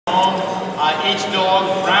Each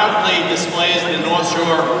dog proudly displays the North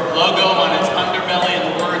Shore logo on its underbelly and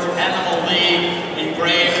the words Animal League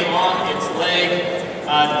engraved on its leg.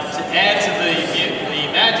 To add to the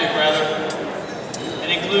magic,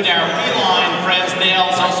 and include our feline friends,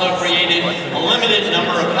 Dale's also created a limited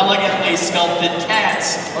number of elegantly sculpted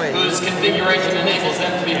cats whose configuration enables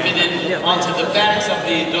them to be fitted onto the backs of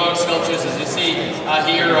the dog sculptures, as you see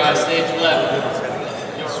here, stage left.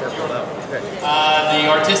 The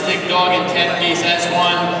artistic dog and cat piece as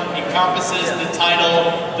one encompasses the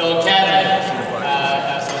title Dogcatemy.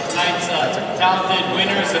 So tonight's talented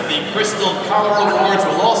winners of the Crystal Collar Awards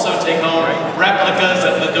will also take home replicas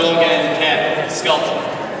of the dog and cat sculpture.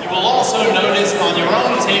 You will also notice on your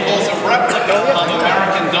own tables a replica of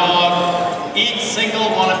American Dog. Each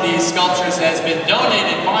single one of these sculptures has been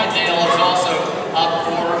donated by Dale. It's also up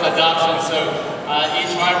for adoption, so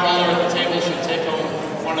each high roller at the table should take home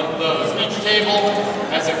one of those. Each table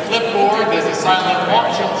has a clipboard, there's a silent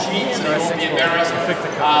auction sheet so you won't be embarrassed.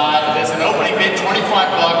 There's an opening bid, $25.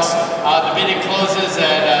 The bidding closes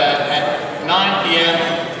at 9 p.m.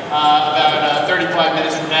 About 35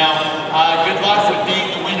 minutes from now. Good luck with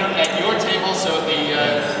being the winner at your table, so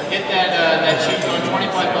get that sheet going.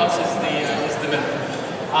 $25 is the minimum.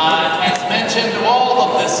 As mentioned, all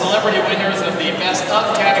of the celebrity winners of the Best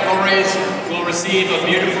Up categories will receive a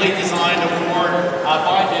beautifully designed award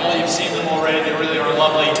by Dale. You've seen them already, they really are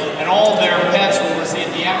lovely. And all their pets will